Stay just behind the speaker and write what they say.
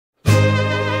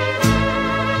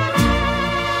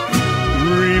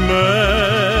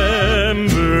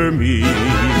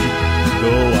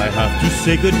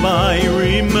say goodbye,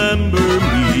 remember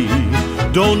me.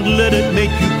 Don't let it make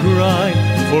you cry,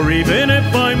 for even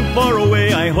if I'm far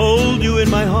away, I hold you in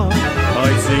my heart.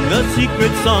 I sing a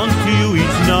secret song to you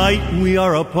each night we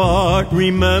are apart.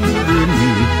 Remember me,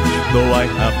 though I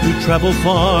have to travel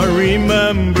far,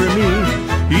 remember me.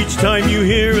 Each time you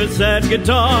hear a sad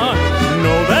guitar,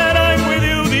 know that I'm with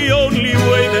you the only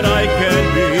way that I can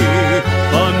be,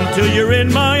 until you're in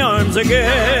my arms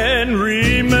again.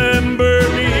 Remember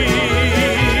me,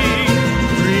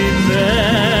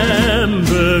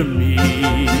 remember me.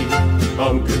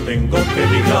 Aunque tengo que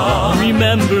ligar,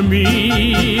 remember me.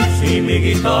 Si mi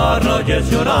guitarra oyes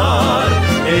llorar,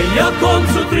 ella con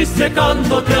su triste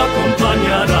canto te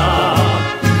acompañará,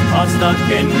 hasta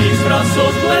que en mis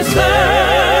brazos tú estés.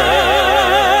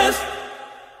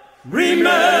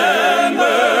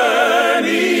 Remember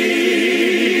me.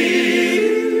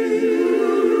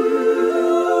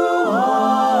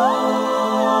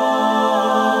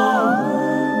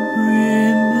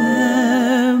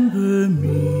 Remember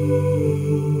me.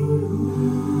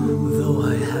 Though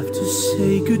I have to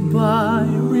say goodbye,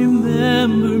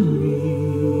 remember me.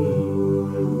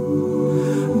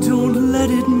 Don't let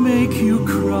it make you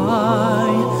cry,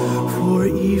 for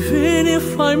even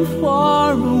if I'm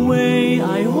far away,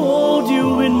 I hold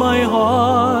you in my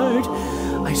heart.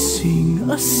 I sing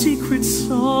a secret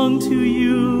song to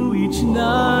you each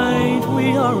night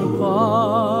we are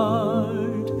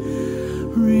apart.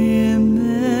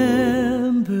 Remember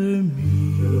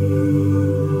me.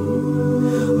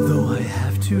 Though I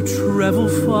have to travel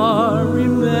far,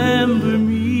 remember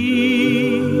me.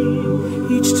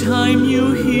 Each time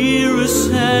you hear a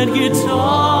sad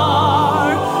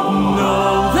guitar,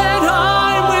 know that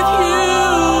I'm with you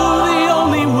the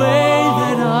only way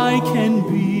that I can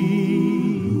be,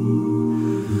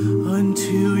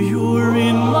 until you're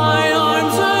in my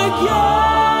arms again.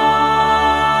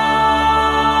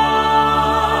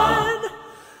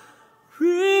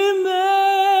 Remember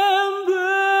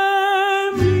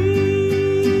me.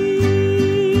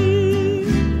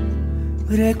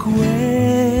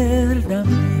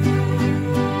 Recuérdame.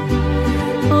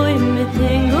 Hoy me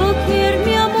tengo que ir,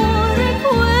 mi amor,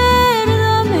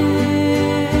 recuérdame.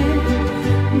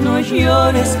 No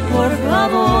llores, por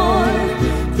favor,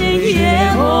 te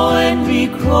llevo en mi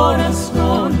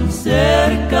corazón,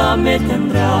 cerca me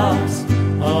tendrás.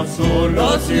 A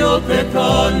solas yo te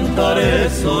cantaré,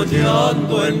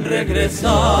 soñando en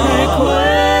regresar.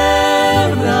 Recuerda